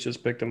did. Chase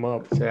just picked them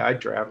up. I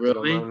drafted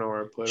them. I don't know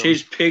where I put them.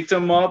 Chase picked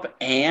them up,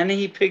 and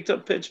he picked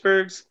up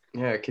Pittsburgh's?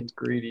 Yeah, kid's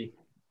greedy.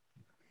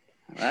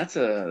 That's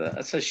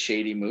a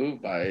shady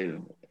move by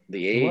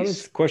the A's. A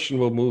lot of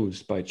questionable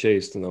moves by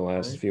Chase in the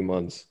last few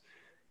months.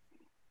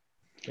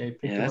 Yeah, he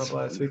picked him up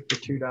last week for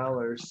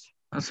 $2.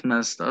 That's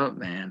messed up,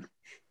 man.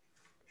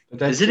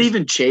 Is it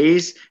even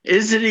Chase?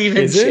 Is it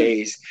even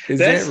Chase?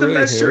 That's the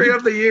mystery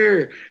of the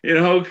year.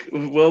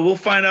 Well, we'll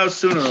find out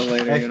sooner or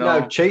later.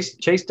 No,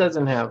 Chase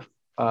doesn't have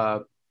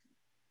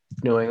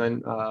New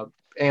England.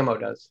 Ammo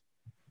does.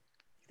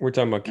 We're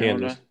talking about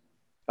Kansas.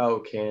 Oh,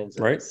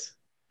 Kansas. Right?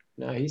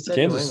 No, he said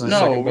Kansas is the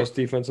second best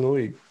defense in the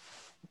league.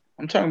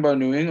 I'm talking about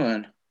New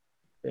England.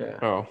 Yeah.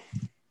 Oh.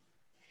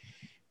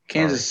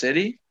 Kansas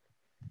City?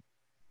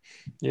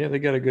 Yeah, they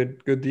got a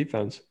good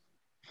defense.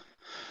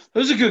 It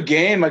was a good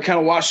game. I kind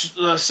of watched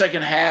the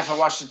second half. I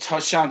watched the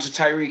touchdown to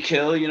Tyreek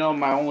Hill,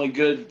 my only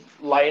good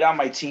light on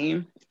my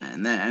team.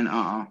 And then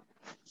I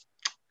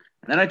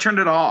turned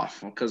it off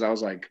because I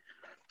was like,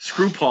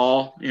 screw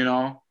Paul,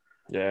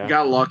 Yeah.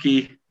 Got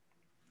lucky.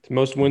 It's the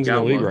most wins in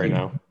the league right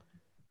now.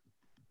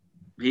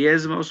 He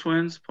has the most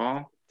wins,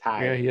 Paul?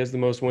 Yeah, he has the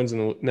most wins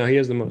he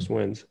has the most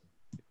wins.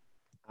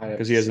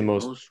 Because he has the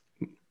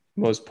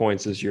most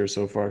points this year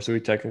so far. So he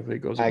technically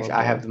goes above.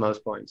 I have the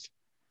most points.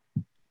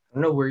 I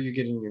don't know where you're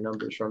getting your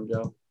numbers from,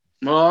 Joe.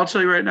 Well, I'll tell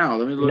you right now.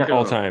 Let me look at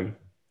all-time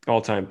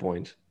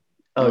points.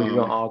 Oh, you're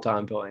going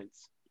all-time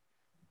points.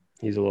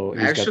 He's got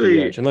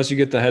the edge. Unless you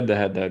get the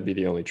head-to-head, that'd be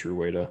the only true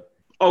way to.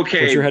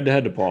 Okay. What's your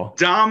head-to-head to Paul?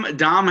 Dom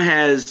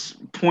has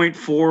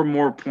 0.4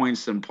 more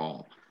points than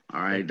Paul.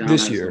 All right. Dom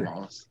this year.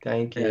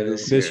 Thank you. Yeah,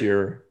 this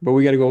year. But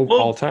we got to go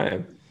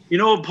all-time.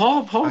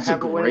 Paul's a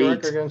great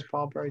record against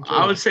Paul.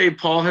 I would say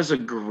Paul has a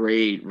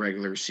great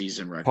regular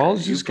season record.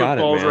 Paul's just got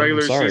it, Paul's man.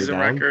 regular season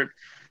record.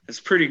 It's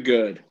pretty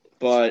good.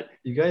 But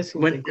you guys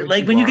when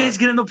you guys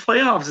get into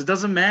playoffs, it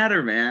doesn't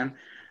matter, man.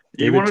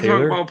 You want to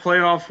talk about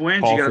playoff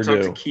wins, you got to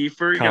talk to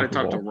Kiefer, you got to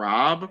talk to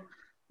Rob.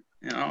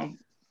 You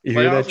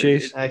hear that,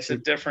 Chase? It's a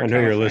different. I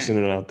know you're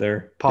listening out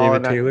there. Paul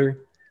David Taylor.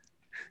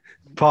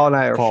 Paul and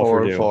I are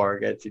 4-4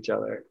 against each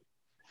other.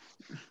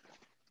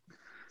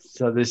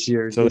 So this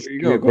year, there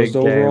you go. It goes to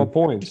overall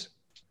points.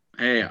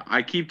 Hey,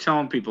 I keep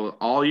telling people,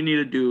 all you need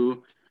to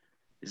do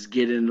is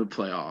get into the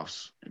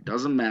playoffs. It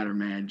doesn't matter,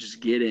 man.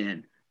 Just get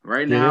in.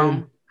 Right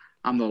now,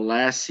 I'm the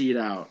last seed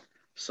out.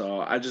 So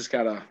I just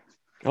gotta.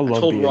 I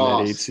love being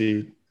that 8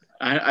 seed.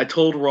 I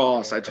told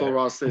Ross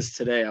this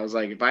today. I was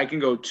like, if I can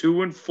go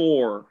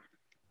 2-4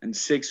 in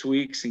 6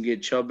 weeks and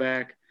get Chubb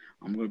back,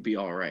 I'm gonna be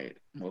all right.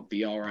 We'll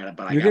be all right.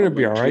 But You're I gotta gonna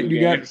be win all right. two You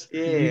games.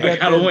 Yeah. I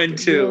gotta that- win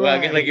two. You're I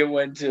gotta right. get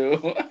win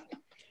two.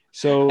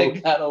 So I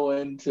gotta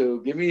win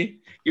two. Give me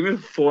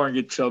 4 and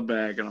get Chubb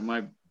back, and I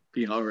might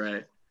be all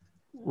right.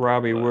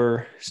 Robbie,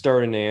 we're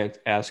starting to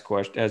ask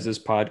questions as this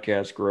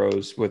podcast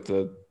grows with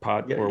the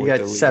pod. You or you with got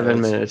the lead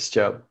 7 notes. minutes,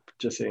 Joe.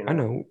 Just so you know. I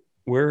know.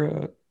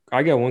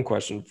 I got one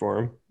question for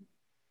him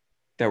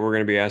that we're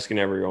going to be asking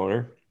every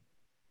owner.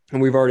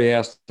 And we've already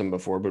asked them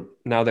before, but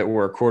now that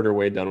we're a quarter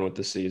way done with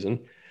the season,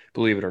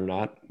 believe it or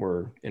not,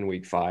 we're in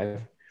week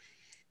 5.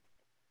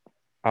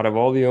 Out of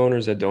all the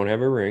owners that don't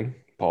have a ring,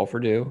 Paul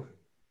Perdue,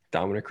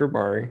 Dominic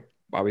Ribari,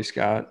 Bobby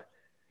Scott,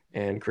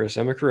 and Chris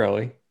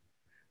Emicarelli,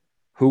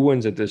 who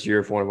wins it this year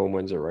if one of them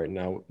wins it right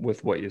now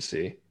with what you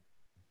see?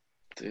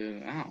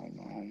 Dude, I don't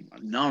know.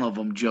 None of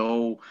them,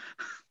 Joe.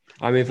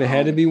 I mean, if it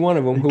had to be one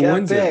of them, You who got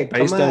wins it big.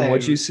 based Come on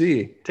what on. you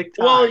see?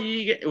 TikTok.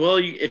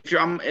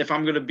 If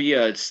I'm gonna be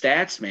a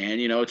stats man,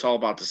 it's all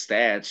about the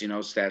stats.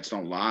 Stats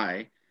don't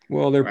lie.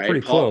 Well, they're Right,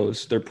 pretty Paul-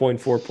 close. They're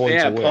 0.4 points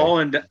Yeah, away.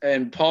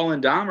 Paul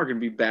and Dom are gonna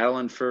be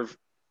battling for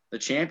the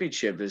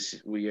championship this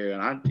year.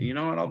 And you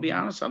know what? I'll be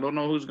honest. I don't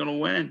know who's gonna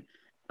win.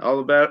 All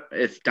about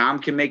if Dom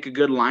can make a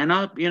good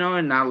lineup,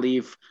 and not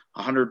leave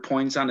 100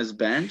 points on his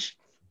bench,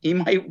 he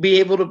might be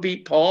able to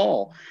beat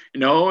Paul.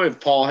 If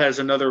Paul has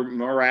another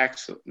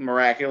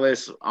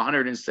miraculous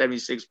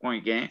 176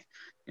 point game,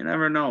 you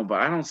never know. But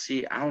I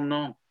don't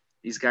know.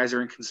 These guys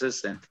are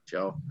inconsistent,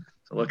 Joe.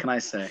 So what can I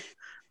say?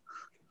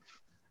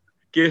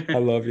 I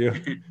love you.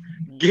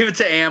 Give it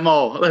to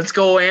Ammo. Let's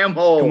go,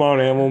 Ammo. Come on,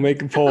 Ammo,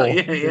 make a poll.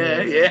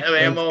 yeah,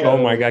 Ammo. go. Oh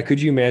my God,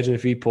 could you imagine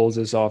if he pulls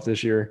this off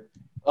this year?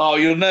 Oh,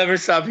 you'll never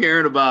stop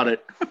hearing about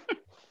it.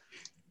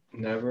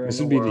 Never. This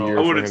in would the be the world. year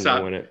I for wouldn't him stop.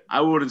 to win it. I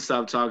wouldn't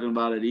stop talking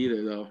about it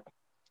either, though.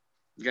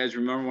 You guys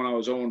remember when I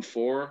was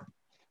 0-4?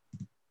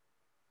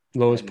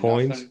 Lowest Had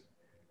points, nothing?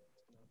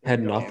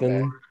 had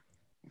nothing.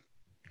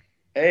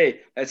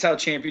 Hey, that's how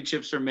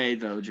championships are made,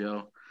 though,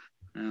 Joe.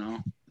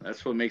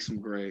 That's what makes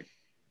them great.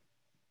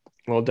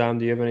 Well, Dom,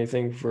 do you have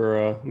anything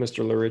for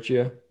Mr.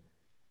 Laricia?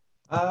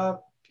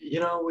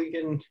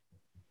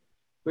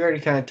 We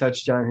already kind of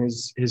touched on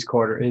his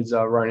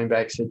running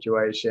back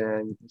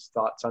situation, his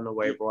thoughts on the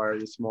waiver wire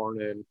this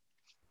morning.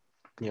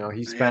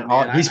 He spent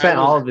all of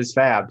his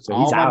fab, so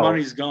he's all my out.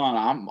 money's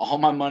gone. All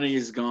my money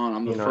is gone.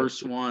 I'm the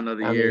first one of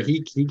the year.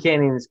 He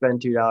can't even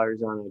spend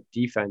 $2 on a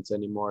defense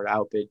anymore to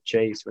outbid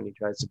Chase when he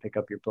tries to pick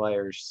up your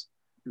players.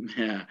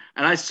 Yeah,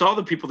 and I saw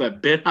the people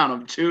that bid on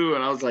him too,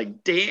 and I was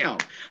like, damn.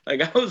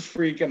 Like, I was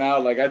freaking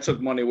out. Like, I took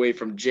money away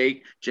from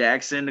Jake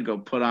Jackson to go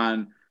put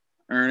on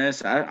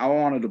Ernest. I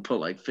wanted to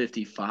put like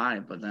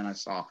 55, but then I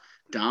saw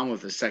Dom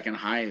with the second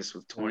highest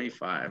with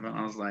 25, and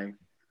I was like,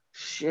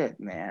 shit,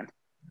 man.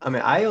 I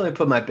mean, I only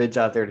put my bids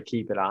out there to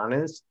keep it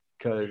honest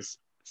because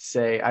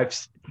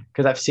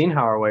I've seen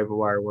how our waiver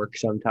wire works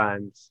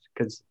sometimes.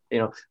 Because I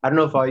don't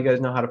know if all you guys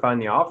know how to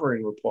find the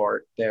offering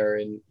report there,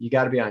 and you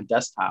got to be on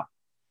desktop,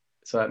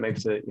 so that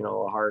makes it a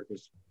little hard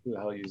because who the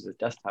hell uses a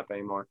desktop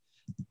anymore?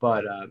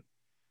 But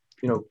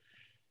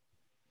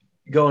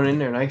going in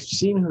there, and I've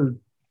seen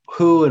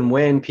who and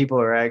when people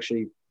are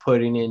actually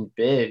putting in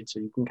bids, so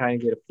you can kind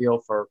of get a feel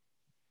for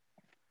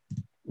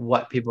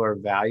what people are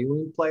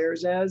valuing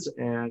players as.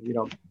 And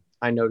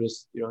I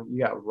noticed you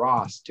got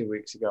Ross 2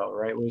 weeks ago,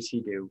 right? What does he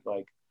do?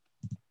 Like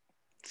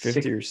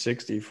 50 or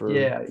 60 for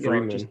Freeman.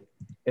 Freeman.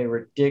 A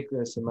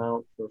ridiculous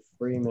amount for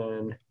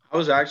Freeman.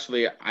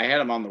 I had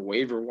him on the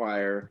waiver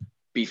wire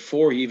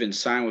before he even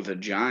signed with the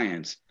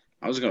Giants.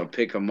 I was going to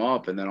pick him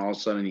up, and then all of a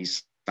sudden he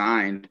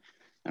signed,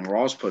 and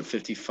Ross put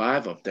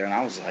 55 up there, and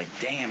I was like,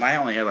 damn, I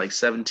only had like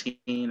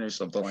 17 or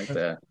something like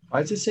that.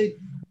 Why does it say?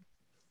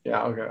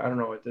 Yeah, okay. I don't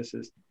know what this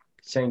is.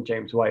 Saying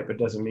James White, but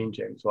doesn't mean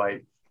James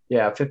White.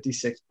 Yeah,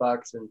 $56,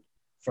 and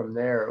from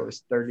there it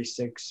was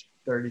 36,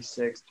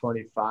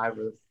 25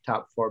 were the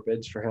top 4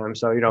 bids for him.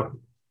 So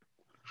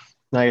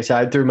like I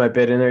said, I threw my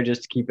bid in there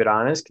just to keep it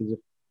honest, because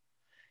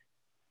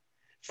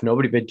if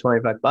nobody bid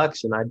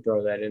 $25, then I'd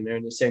throw that in there.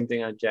 And the same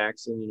thing on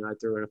Jackson. I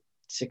threw in a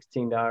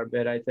 $16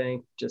 bid, I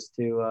think, just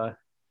to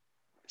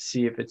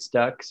see if it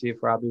stuck, see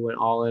if Robbie went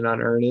all in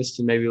on Ernest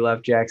and maybe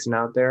left Jackson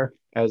out there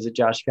as a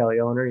Josh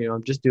Kelly owner.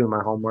 I'm just doing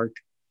my homework.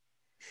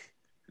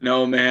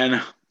 No,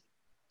 man.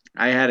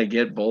 I had to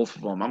get both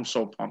of them. I'm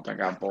so pumped I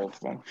got both of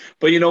them.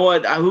 But you know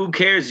what? Who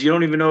cares? You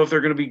don't even know if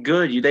they're going to be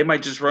good. They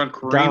might just run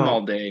Kareem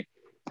all day.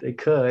 They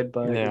could,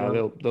 but yeah,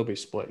 they'll be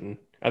splitting.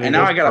 And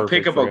now I got to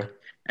pick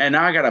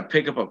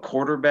up a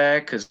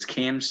quarterback because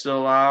Cam's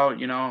still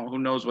out. Who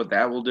knows what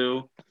that will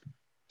do.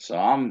 So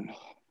I'm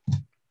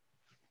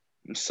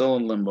still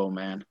in limbo,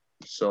 man.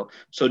 So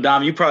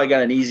Dom, you probably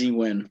got an easy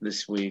win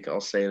this week. I'll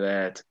say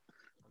that.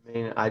 I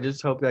mean, I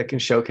just hope that I can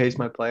showcase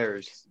my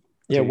players.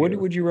 Yeah, what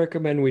would you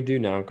recommend we do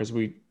now? Because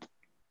this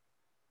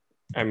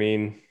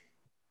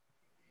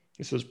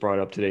was brought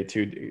up today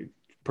too,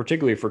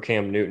 particularly for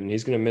Cam Newton.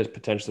 He's going to miss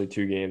potentially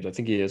 2 games. I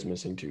think he is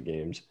missing 2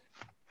 games.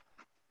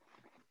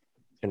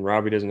 And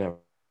Robbie doesn't have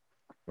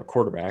a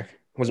quarterback.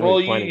 Wasn't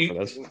really planning for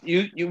this.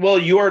 You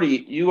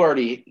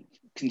already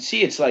can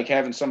see it's like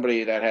having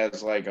somebody that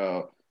has like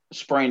a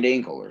sprained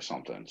ankle or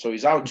something. So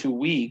he's out 2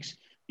 weeks.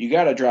 You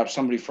got to drop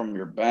somebody from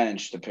your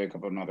bench to pick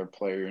up another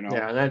player.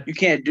 Yeah, you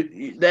can't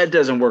do that.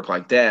 Doesn't work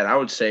like that. I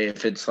would say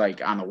if it's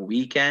like on a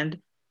weekend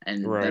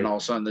and Right. then all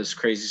of a sudden this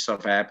crazy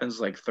stuff happens,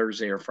 like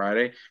Thursday or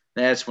Friday,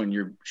 that's when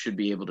you should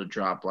be able to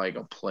drop like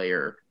a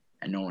player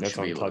and no one That's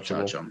should be able to touch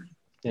untouchable. them.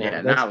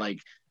 Yeah,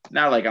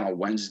 Not like on a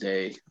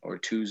Wednesday or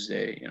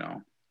Tuesday.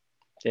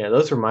 yeah,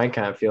 those were my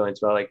kind of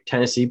feelings about like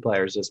Tennessee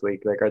players this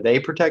week. Like, are they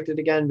protected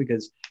again?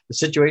 Because the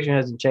situation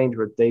hasn't changed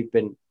where they've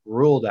been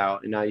ruled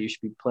out, and now you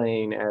should be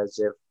playing as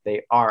if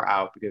they are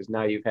out because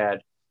now you've had,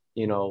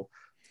 Well,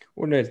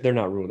 they're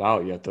not ruled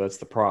out yet, though. That's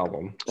the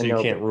problem. So I you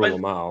know, can't rule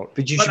them out.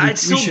 but you But should I'd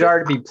still you should be-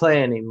 already be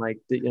planning. Like,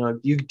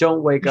 you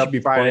don't wake You should up be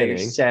Friday,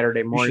 planning. Saturday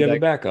You morning. should have a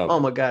like, backup. oh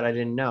my God, I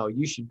didn't know.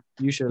 You should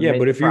have Yeah, made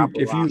but the if you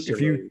proper roster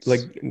moves.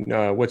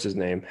 like what's his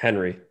name,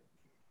 Henry?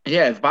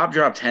 Yeah, if Bob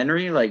dropped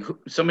Henry, like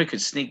somebody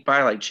could sneak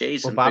by like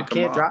Chase well, and Bob pick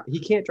him can't up. drop. He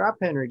can't drop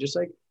Henry. Just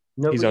like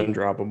He's nobody.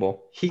 undroppable.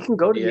 He can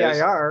go to He the is.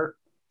 IR.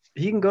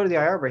 He can go to the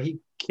IR, but he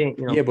can't.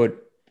 Yeah, but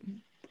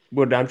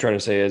what I'm trying to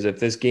say is if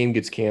this game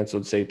gets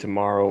canceled, say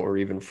tomorrow or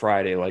even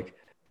Friday, like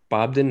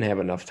Bob didn't have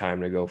enough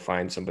time to go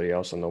find somebody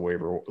else on the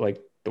waiver.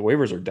 Like the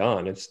waivers are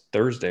done. It's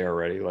Thursday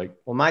already. Like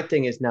Well, my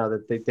thing is now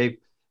that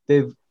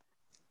they've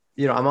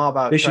I'm all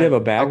about they should have a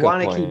backup I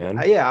want to plan.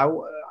 keep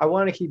I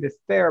want to keep it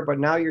fair, but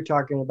now you're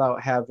talking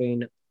about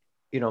having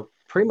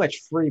pretty much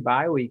free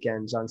bye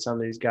weekends on some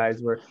of these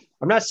guys where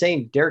I'm not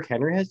saying Derrick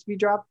Henry has to be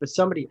dropped, but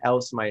somebody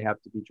else might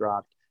have to be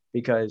dropped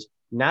because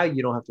now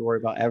you don't have to worry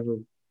about ever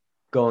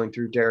going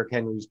through Derrick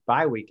Henry's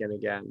bye weekend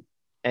again,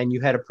 and you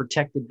had a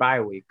protected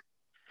bye week.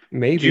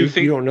 Maybe Do you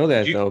think- don't know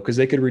that do you- though, because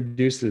they could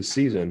reduce the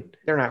season.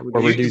 They're not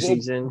Or reducing reduce-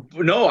 season.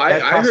 No, That I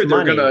costs heard they're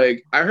money.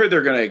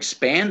 gonna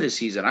expand the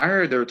season. I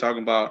heard they were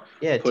talking about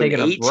Yeah, putting taking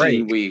a 18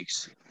 break.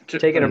 weeks.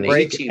 Taking a Putting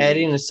break, 18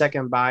 adding a weeks.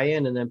 second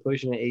buy-in, and then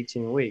pushing it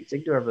 18 weeks. They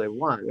can do whatever they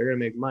want. They're going to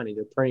make money.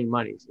 They're printing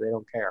money, so they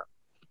don't care.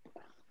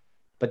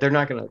 But they're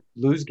not going to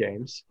lose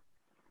games.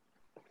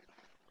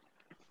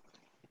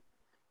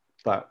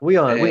 But we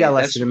got Hey, less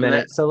that's- than a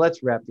minute, so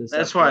let's wrap this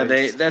That's up. why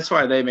guys. that's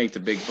why they make the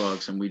big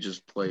bucks and we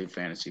just play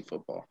fantasy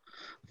football.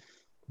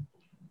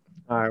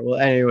 All right. Well,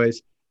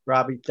 anyways,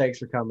 Robbie, thanks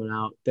for coming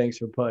out. Thanks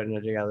for putting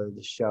it together,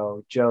 the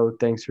show. Joe,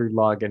 thanks for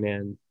logging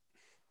in.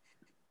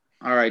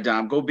 All right,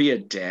 Dom, go be a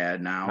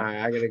dad now. All right,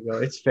 I gotta go.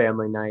 It's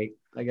family night.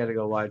 I gotta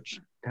go watch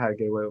How to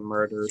Get Away with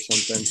Murder or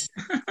something.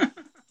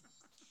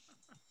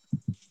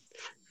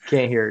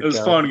 Can't hear it. It was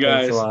Joe. fun, Thanks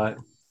guys. a lot.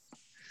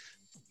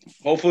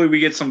 Hopefully we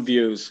get some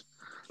views.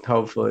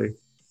 Hopefully.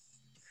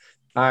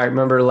 All right,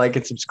 remember to like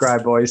and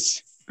subscribe,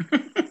 boys.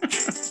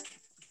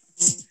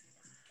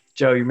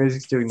 Joe, your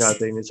music's doing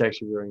nothing. It's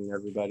actually ruining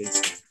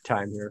everybody's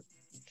time here.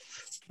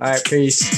 All right, peace.